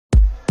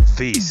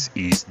This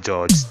is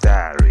George's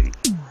Diary,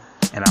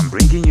 and I'm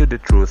bringing you the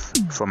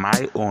truth from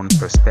my own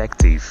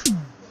perspective.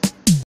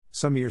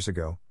 Some years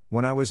ago,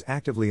 when I was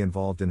actively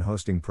involved in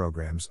hosting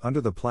programs under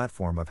the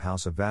platform of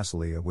House of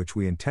Vasilia, which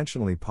we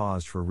intentionally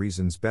paused for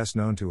reasons best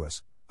known to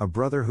us, a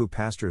brother who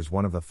pastors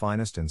one of the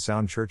finest and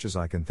sound churches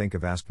I can think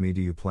of asked me,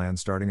 "Do you plan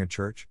starting a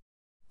church?"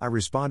 I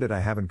responded, "I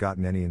haven't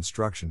gotten any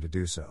instruction to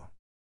do so.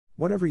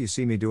 Whatever you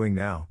see me doing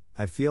now,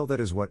 I feel that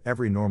is what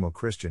every normal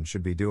Christian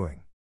should be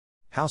doing.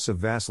 House of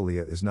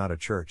Vasilia is not a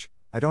church.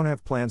 I don't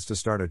have plans to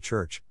start a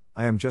church.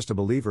 I am just a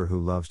believer who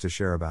loves to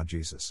share about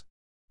Jesus.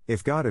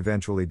 If God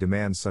eventually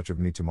demands such of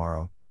me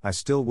tomorrow, I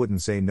still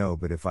wouldn't say no,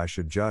 but if I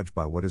should judge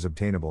by what is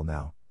obtainable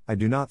now, I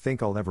do not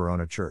think I'll ever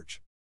own a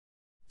church."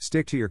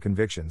 "Stick to your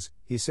convictions,"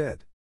 he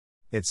said.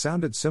 It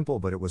sounded simple,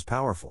 but it was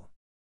powerful.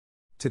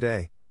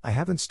 Today, I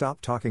haven't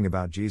stopped talking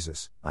about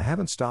Jesus. I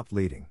haven't stopped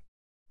leading.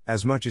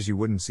 As much as you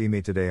wouldn't see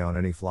me today on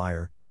any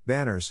flyer,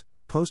 banners,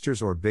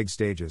 posters, or big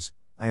stages,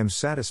 I am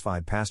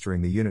satisfied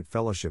pastoring the unit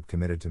fellowship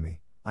committed to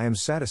me. I am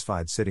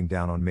satisfied sitting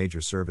down on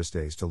major service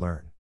days to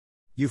learn.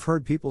 You've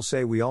heard people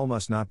say we all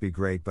must not be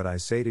great, but I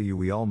say to you,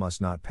 we all must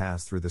not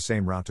pass through the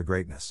same route to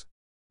greatness.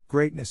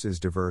 Greatness is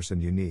diverse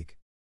and unique.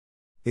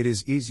 It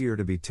is easier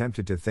to be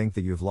tempted to think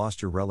that you've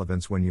lost your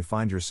relevance when you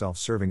find yourself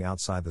serving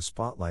outside the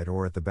spotlight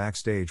or at the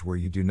backstage, where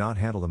you do not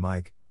handle the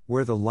mic,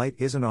 where the light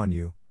isn't on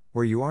you,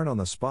 where you aren't on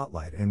the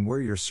spotlight, and where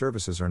your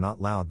services are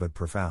not loud but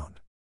profound.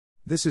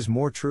 This is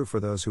more true for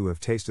those who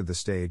have tasted the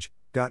stage,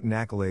 gotten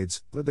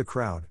accolades, led the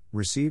crowd,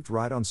 received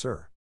right on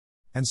sir,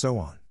 and so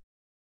on.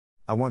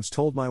 I once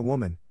told my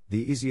woman,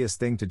 the easiest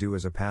thing to do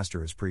as a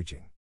pastor is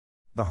preaching.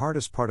 The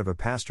hardest part of a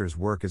pastor's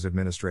work is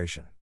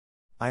administration.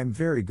 I am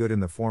very good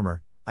in the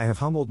former. I have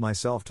humbled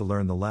myself to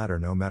learn the latter,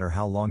 no matter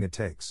how long it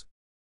takes.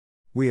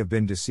 We have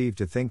been deceived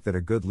to think that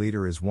a good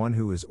leader is one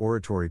who is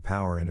oratory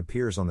power and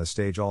appears on the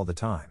stage all the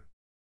time.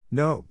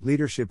 No,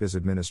 leadership is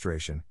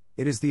administration.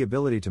 It is the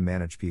ability to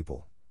manage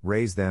people,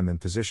 raise them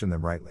and position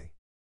them rightly.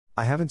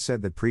 I haven't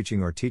said that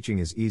preaching or teaching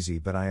is easy,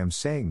 but I am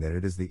saying that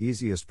it is the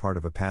easiest part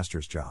of a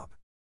pastor's job.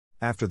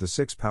 After the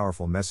 6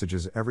 powerful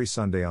messages every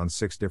Sunday on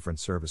 6 different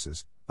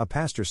services, a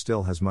pastor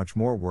still has much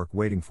more work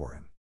waiting for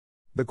him.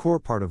 The core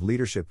part of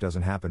leadership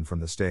doesn't happen from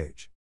the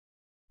stage.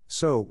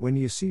 So, when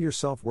you see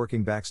yourself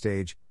working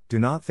backstage, do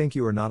not think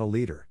you are not a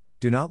leader.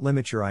 Do not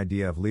limit your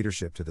idea of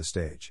leadership to the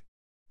stage.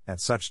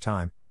 At such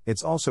time,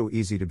 it's also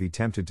easy to be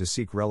tempted to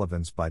seek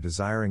relevance by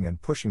desiring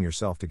and pushing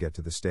yourself to get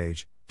to the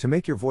stage, to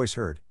make your voice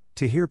heard,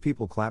 to hear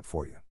people clap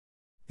for you.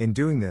 In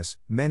doing this,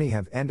 many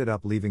have ended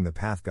up leaving the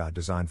path God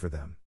designed for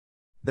them.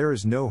 There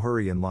is no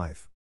hurry in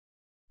life.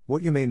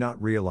 What you may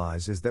not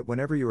realize is that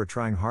whenever you are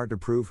trying hard to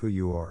prove who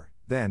you are,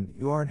 then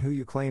you aren't who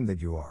you claim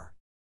that you are.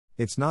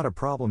 It's not a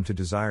problem to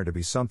desire to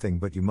be something,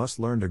 but you must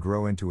learn to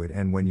grow into it,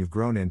 and when you've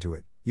grown into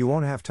it, you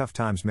won't have tough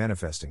times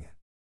manifesting it.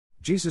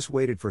 Jesus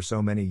waited for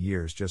so many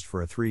years just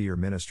for a 3-year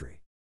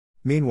ministry.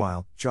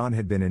 Meanwhile, John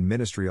had been in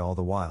ministry all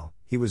the while.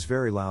 He was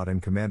very loud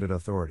and commanded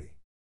authority.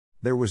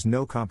 There was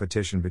no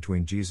competition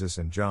between Jesus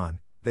and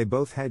John. They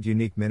both had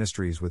unique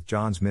ministries, with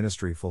John's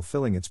ministry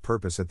fulfilling its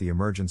purpose at the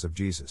emergence of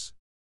Jesus.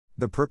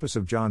 The purpose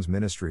of John's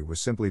ministry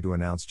was simply to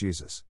announce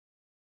Jesus.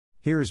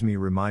 Here is me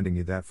reminding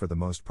you that for the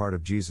most part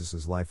of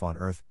Jesus' life on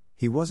earth,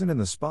 he wasn't in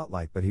the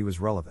spotlight, but he was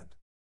relevant.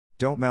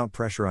 Don't mount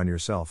pressure on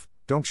yourself,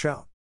 don't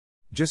shout.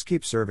 Just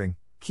keep serving,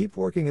 keep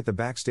working at the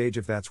backstage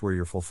if that's where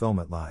your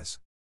fulfillment lies.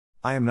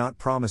 I am not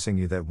promising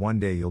you that one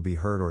day you'll be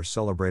heard or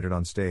celebrated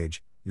on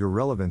stage. Your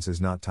relevance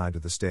is not tied to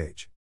the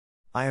stage.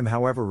 I am,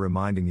 however,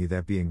 reminding you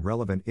that being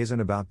relevant isn't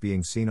about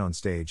being seen on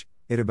stage,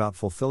 it's about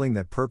fulfilling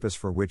that purpose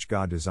for which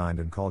God designed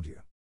and called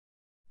you.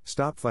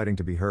 Stop fighting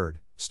to be heard,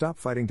 stop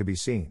fighting to be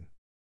seen.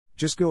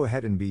 Just go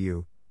ahead and be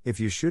you. If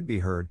you should be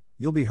heard,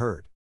 you'll be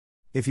heard.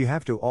 If you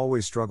have to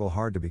always struggle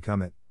hard to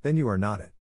become it, then you are not it.